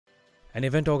An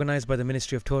event organized by the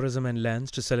Ministry of Tourism and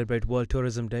Lands to celebrate World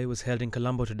Tourism Day was held in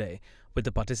Colombo today, with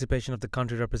the participation of the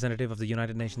country representative of the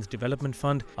United Nations Development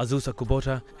Fund, Azusa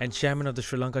Kubota, and chairman of the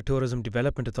Sri Lanka Tourism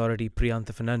Development Authority,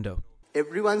 Priyantha Fernando.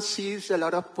 Everyone sees a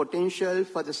lot of potential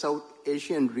for the South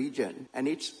Asian region, and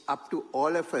it's up to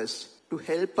all of us to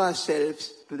help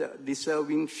ourselves to the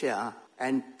deserving share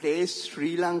and place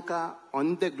Sri Lanka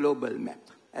on the global map.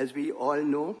 As we all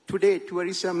know, today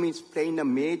tourism is playing a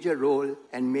major role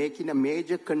and making a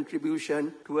major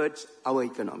contribution towards our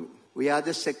economy. We are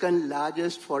the second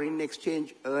largest foreign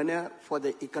exchange earner for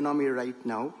the economy right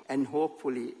now, and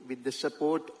hopefully with the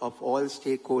support of all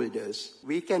stakeholders,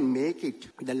 we can make it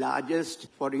the largest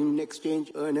foreign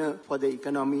exchange earner for the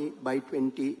economy by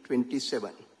 2027.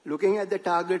 Looking at the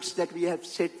targets that we have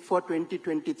set for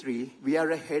 2023, we are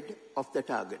ahead of the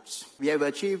targets. We have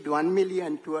achieved 1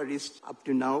 million tourists up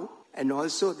to now, and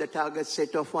also the target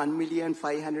set of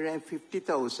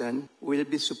 1,550,000 will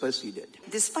be superseded.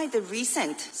 Despite the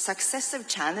recent successive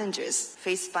challenges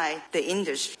faced by the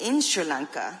industry in Sri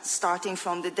Lanka, starting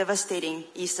from the devastating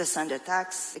Easter Sunday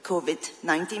attacks, the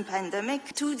COVID-19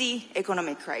 pandemic, to the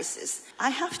economic crisis, I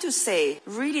have to say,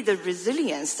 really the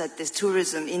resilience that this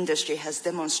tourism industry has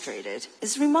demonstrated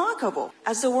is remarkable.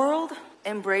 As the world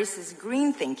embraces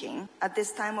green thinking at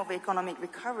this time of economic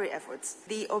recovery efforts,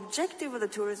 the objective of the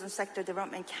tourism sector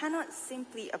development cannot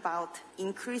simply about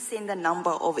increasing the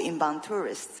number of inbound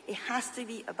tourists. It has to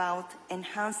be about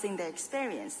enhancing the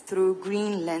experience through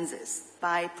green lenses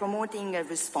by promoting a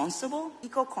responsible,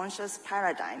 eco-conscious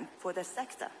paradigm for the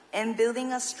sector and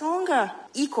building a stronger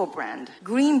eco-brand,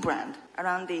 green brand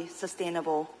around the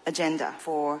sustainable agenda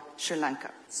for Sri Lanka.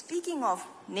 Speaking of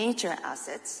nature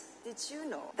assets, did you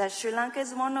know that Sri Lanka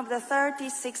is one of the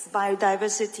 36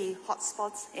 biodiversity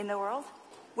hotspots in the world?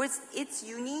 With its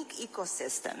unique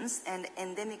ecosystems and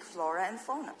endemic flora and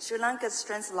fauna. Sri Lanka's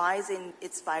strength lies in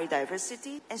its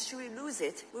biodiversity, and should we lose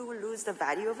it, we will lose the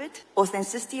value of it,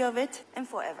 authenticity of it, and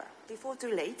forever. Before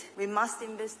too late, we must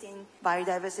invest in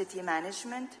biodiversity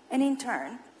management, and in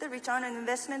turn, the return on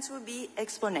investments will be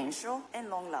exponential and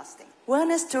long-lasting.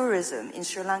 Wellness tourism in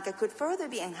Sri Lanka could further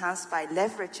be enhanced by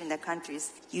leveraging the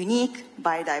country's unique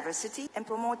biodiversity and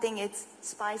promoting its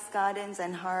spice gardens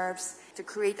and herbs to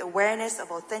create awareness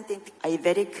of authentic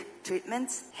Ayurvedic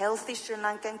treatments, healthy Sri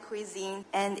Lankan cuisine,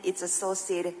 and its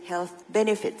associated health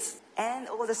benefits, and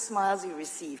all the smiles you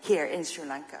receive here in Sri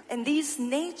Lanka. And these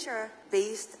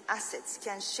nature-based assets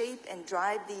can shape and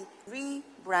drive the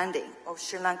rebranding of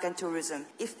Sri Lankan tourism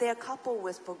if they are coupled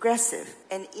with progressive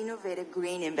and innovative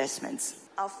green investments.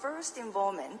 Our first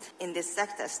involvement in this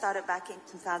sector started back in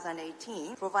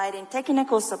 2018, providing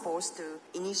technical support to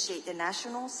initiate the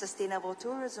National Sustainable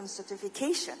Tourism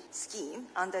Certification Scheme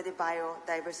under the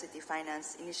Biodiversity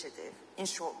Finance Initiative, in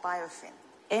short BioFin,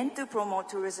 and to promote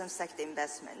tourism sector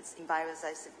investments in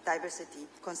biodiversity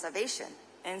conservation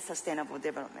and sustainable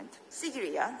development.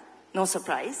 Sigiriya, no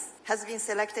surprise, has been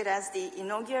selected as the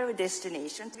inaugural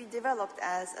destination to be developed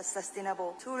as a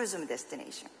sustainable tourism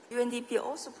destination. UNDP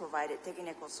also provided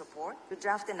technical support to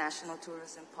draft the national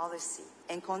tourism policy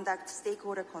and conduct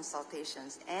stakeholder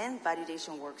consultations and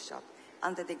validation workshop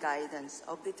under the guidance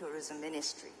of the Tourism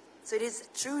Ministry. So it is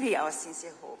truly our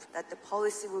sincere hope that the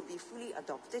policy will be fully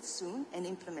adopted soon and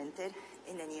implemented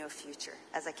in the near future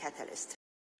as a catalyst